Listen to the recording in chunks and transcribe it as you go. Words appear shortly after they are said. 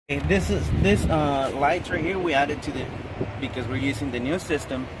This lights right here we added to the because we're using the new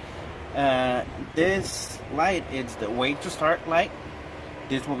system. This light is the wait to start light.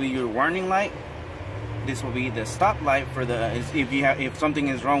 This will be your warning light. This will be the stop light for the if something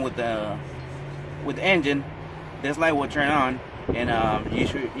is wrong with the engine. This light will turn on, and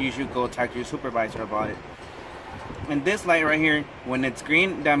you should go talk to your supervisor about it. And this light right here, when it's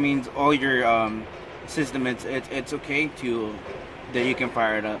green, that means all your system it's okay that you can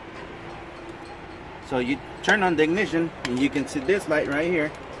fire it up. So you turn on the ignition, and you can see this light right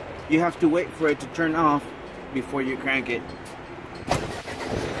here. You have to wait for it to turn off before you crank it. There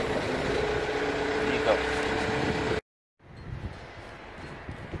you go.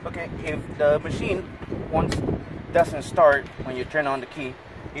 Okay, if the machine doesn't start when you turn on the key,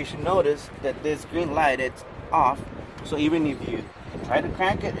 you should notice that this green light it's off. So even if you try to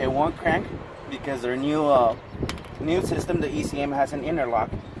crank it, it won't crank because their new system, the ECM, has an interlock.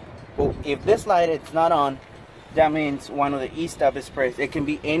 But if this light it's not on, that means one of the E-stop is pressed. It can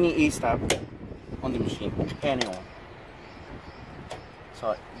be any E-stop on the machine, anyone.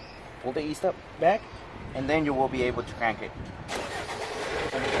 So pull the E-stop back, and then you will be able to crank it.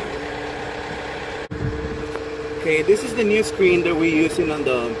 Okay, this is the new screen that we're using on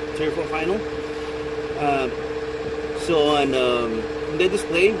the T4F final. So on the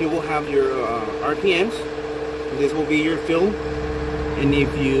display, you will have your RPMs. This will be your fuel. And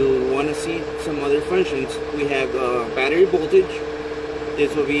if you want to see some other functions, we have battery voltage.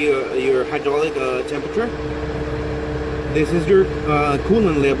 This will be your hydraulic temperature. This is your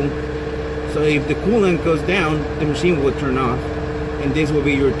coolant level. So if the coolant goes down, the machine will turn off. And this will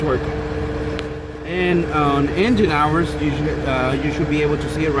be your torque. And on engine hours, you should be able to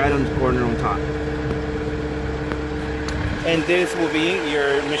see it right on the corner on top. And this will be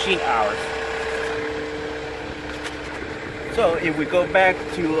your machine hours. So if we go back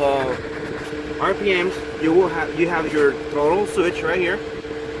to RPMs, you have your throttle switch right here.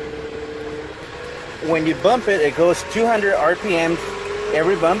 When you bump it, it goes 200 RPMs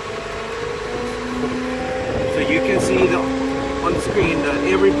every bump. So you can see on the screen that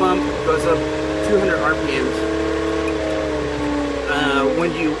every bump goes up 200 RPMs.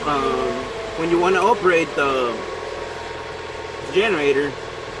 When you want to operate the generator,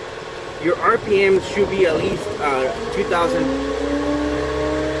 your RPMs should be at least 2,000.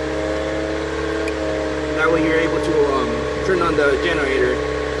 That way you're able to turn on the generator,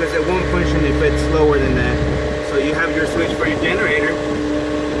 because it won't function if it's slower than that. So you have your switch for your generator.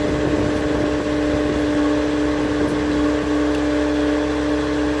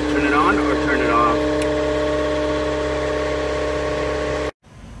 Turn it on or turn it off.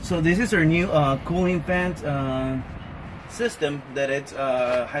 So this is our new cooling fan system that it's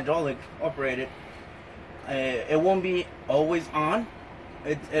hydraulic operated. It won't be always on.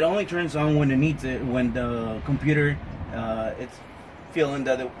 It only turns on when it needs it, when the computer it's feeling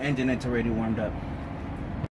that the engine is already warmed up.